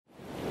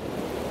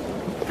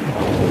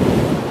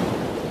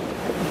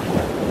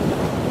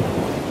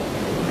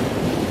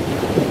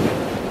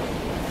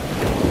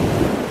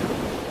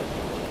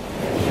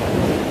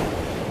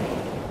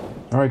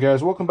Alright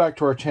guys, welcome back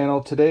to our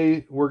channel.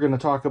 Today we're going to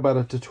talk about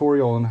a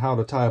tutorial on how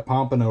to tie a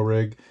pompano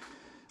rig.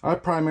 I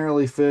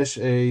primarily fish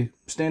a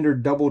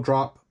standard double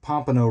drop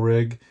pompano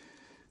rig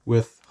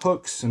with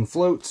hooks and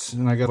floats,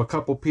 and I got a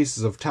couple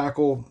pieces of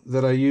tackle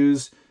that I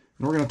use,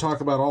 and we're going to talk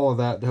about all of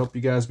that to help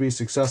you guys be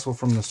successful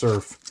from the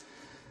surf.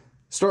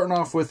 Starting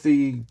off with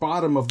the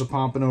bottom of the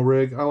pompano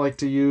rig, I like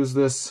to use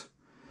this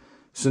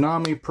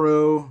Tsunami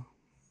Pro.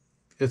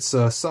 It's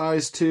a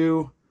size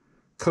 2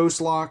 coast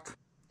lock,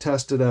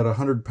 tested at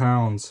 100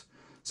 pounds,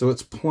 so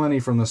it's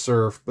plenty from the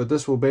surf, but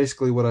this will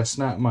basically what I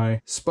snap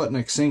my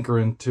Sputnik sinker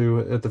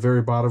into at the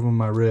very bottom of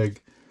my rig.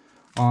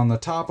 On the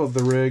top of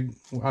the rig,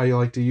 I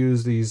like to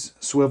use these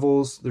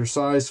Swivels. They're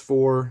size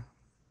 4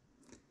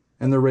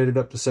 and they're rated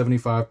up to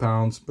 75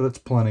 pounds, but it's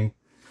plenty.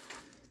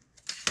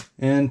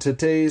 In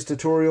today's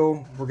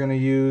tutorial, we're going to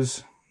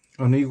use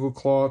an Eagle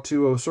Claw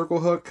 2.0 circle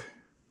hook,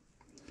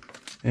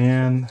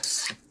 and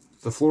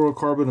the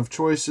fluorocarbon of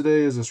choice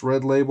today is this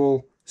red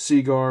label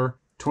Seaguar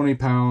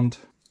 20-pound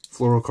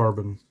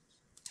fluorocarbon.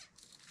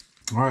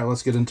 Alright,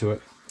 let's get into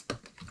it.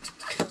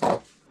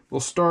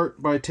 We'll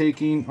start by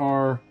taking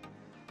our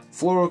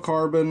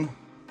fluorocarbon,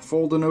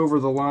 folding over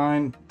the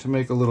line to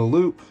make a little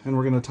loop, and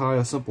we're going to tie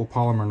a simple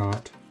polymer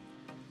knot.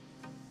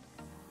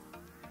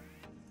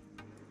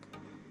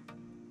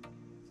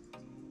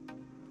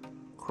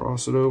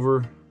 Cross it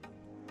over,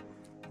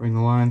 bring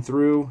the line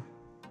through,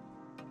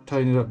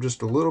 tighten it up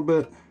just a little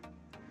bit,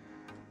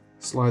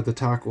 slide the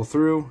tackle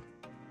through,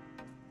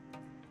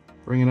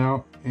 bring it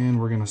out, and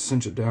we're going to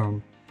cinch it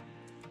down.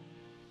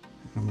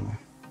 I'm going to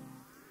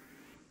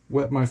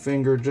wet my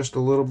finger just a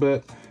little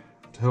bit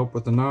to help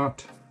with the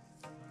knot.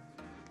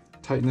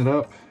 Tighten it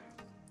up.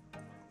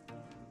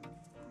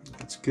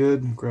 That's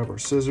good. Grab our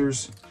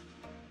scissors.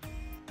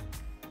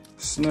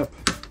 Snip.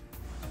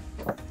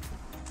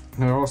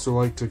 And I also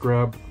like to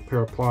grab a pair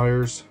of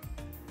pliers,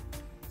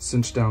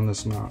 cinch down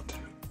this knot.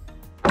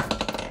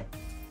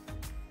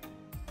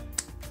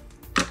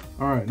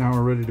 Alright, now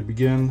we're ready to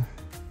begin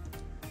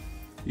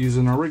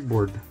using our rig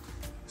board.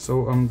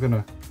 So I'm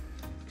gonna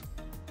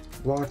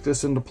lock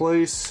this into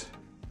place,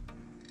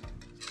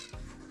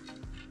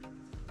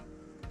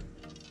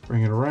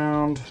 bring it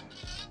around,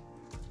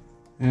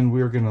 and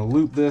we are gonna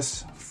loop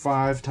this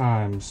 5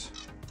 times.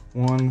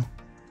 1,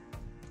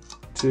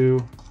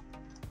 2,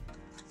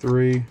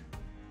 3,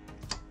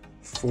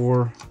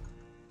 4,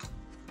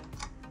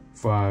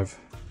 5.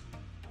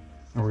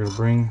 Now we're gonna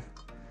bring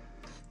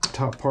the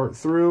top part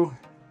through.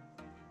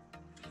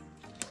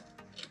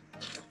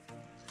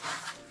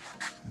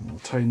 We'll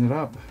tighten it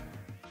up,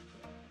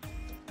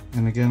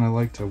 and again I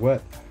like to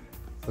wet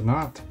the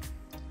knot.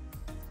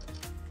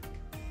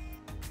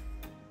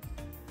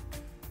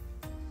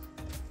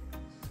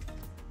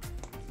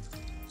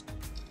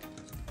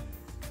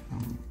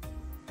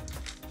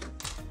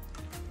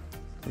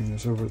 Bring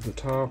this over to the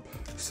top,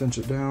 cinch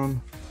it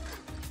down,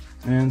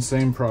 and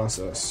same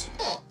process.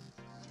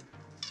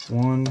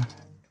 1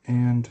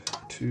 and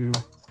 2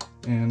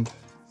 and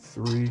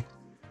 3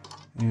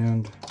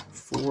 and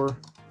 4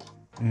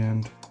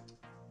 and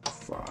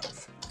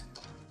 5.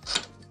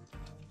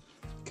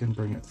 Can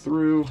bring it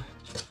through,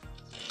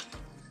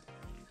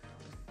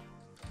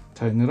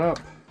 tighten it up,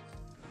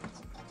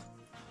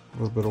 a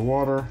little bit of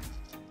water,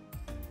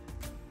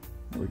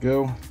 there we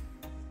go,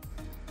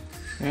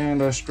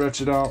 and I stretch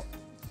it out.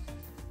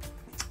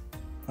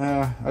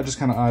 I just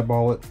kind of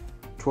eyeball it,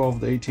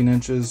 12 to 18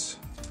 inches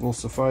will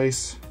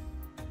suffice.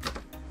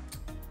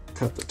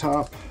 Cut the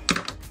top,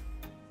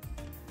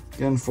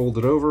 again fold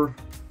it over,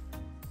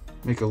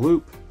 make a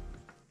loop,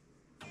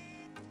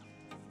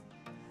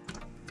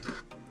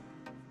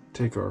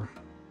 take our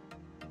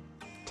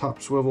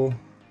top swivel,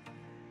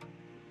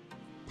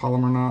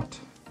 polymer knot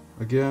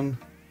again,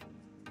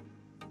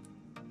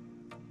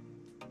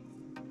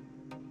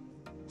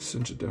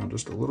 cinch it down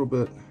just a little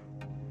bit,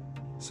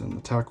 send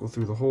the tackle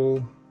through the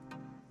hole,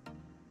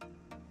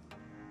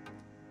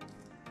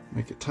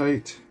 make it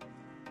tight,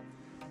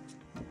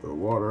 a little bit of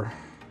water,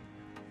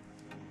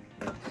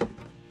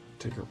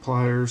 take our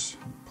pliers,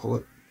 pull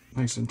it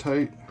nice and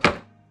tight,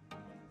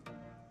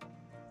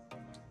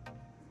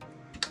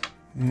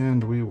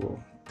 and we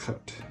will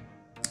cut.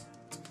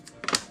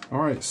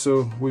 Alright,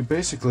 so we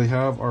basically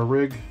have our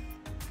rig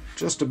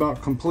just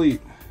about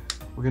complete.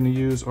 We're going to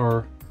use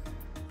our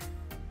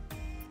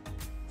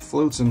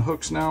floats and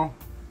hooks now.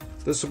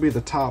 This will be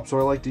the top, so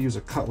I like to use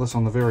a cutlass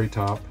on the very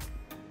top.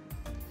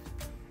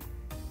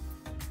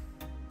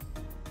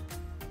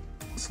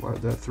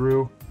 Slide that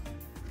through.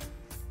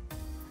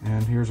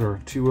 And here's our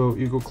 2.0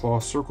 Eagle Claw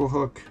circle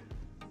hook.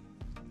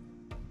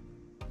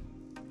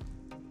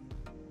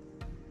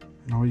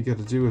 And all you got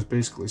to do is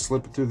basically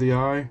slip it through the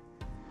eye,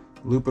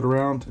 loop it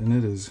around, and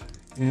it is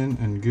in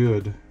and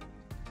good.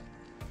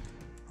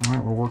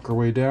 Alright, we'll work our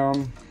way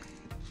down.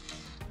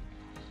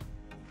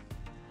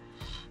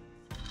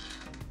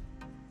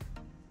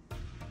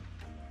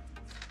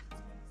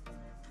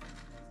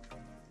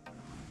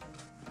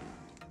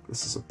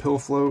 This is a pill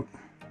float.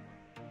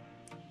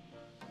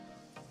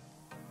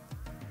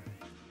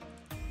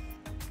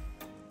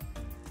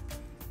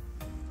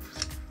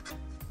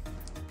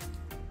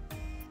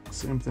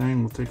 Same thing,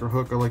 we'll take our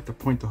hook. I like to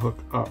point the hook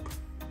up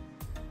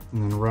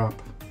and then wrap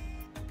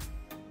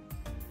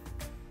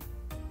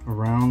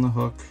around the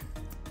hook,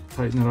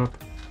 tighten it up,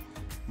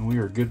 and we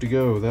are good to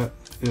go. That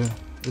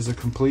is a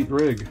complete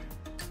rig.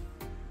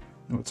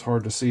 I know it's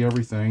hard to see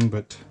everything,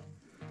 but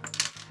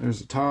there's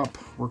the top.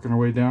 Working our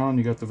way down,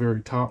 you got the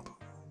very top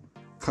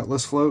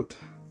cutlass float.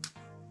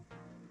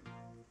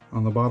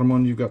 On the bottom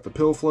one, you've got the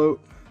pill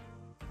float.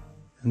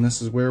 And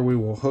this is where we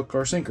will hook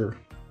our sinker.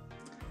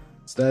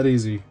 It's that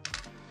easy.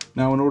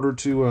 Now, in order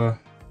to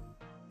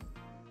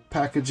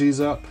package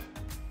these up,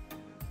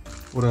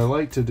 what I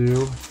like to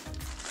do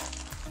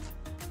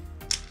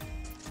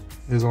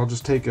is I'll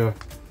just take a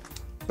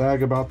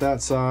bag about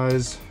that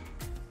size.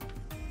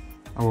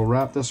 I will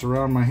wrap this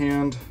around my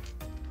hand.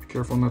 Be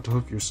careful not to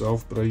hook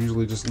yourself, but I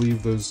usually just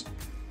leave those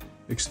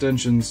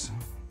extensions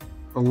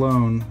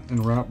alone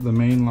and wrap the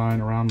main line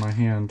around my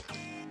hand.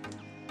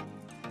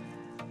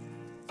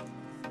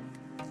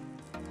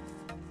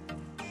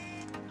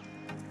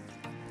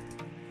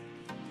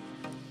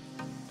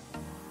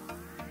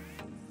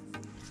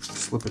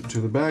 Slip it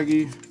into the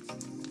baggie,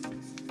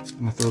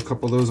 and I throw a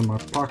couple of those in my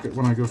pocket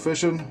when I go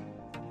fishing.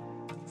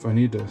 If I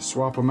need to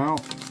swap them out,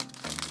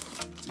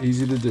 it's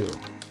easy to do.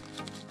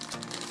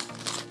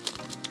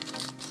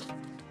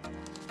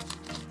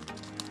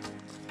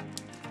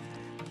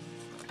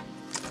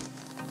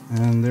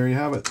 And there you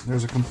have it.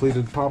 There's a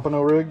completed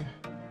Pompano rig.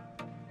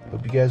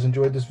 Hope you guys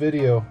enjoyed this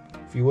video.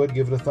 If you would,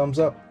 give it a thumbs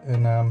up,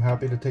 and I'm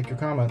happy to take your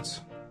comments.